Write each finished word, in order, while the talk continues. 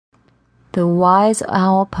The Wise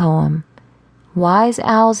Owl Poem. Wise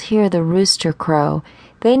owls hear the rooster crow.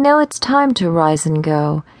 They know it's time to rise and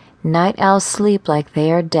go. Night owls sleep like they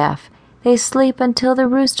are deaf. They sleep until the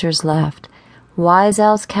rooster's left. Wise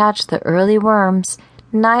owls catch the early worms.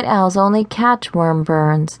 Night owls only catch worm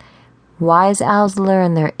burns. Wise owls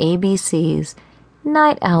learn their ABCs.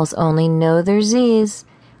 Night owls only know their Z's.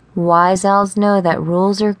 Wise owls know that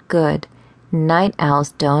rules are good. Night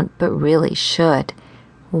owls don't, but really should.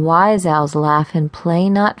 Wise owls laugh and play,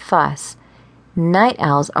 not fuss. Night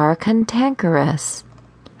owls are cantankerous.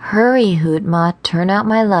 Hurry, Hoot Moth, turn out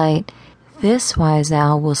my light. This wise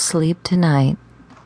owl will sleep tonight.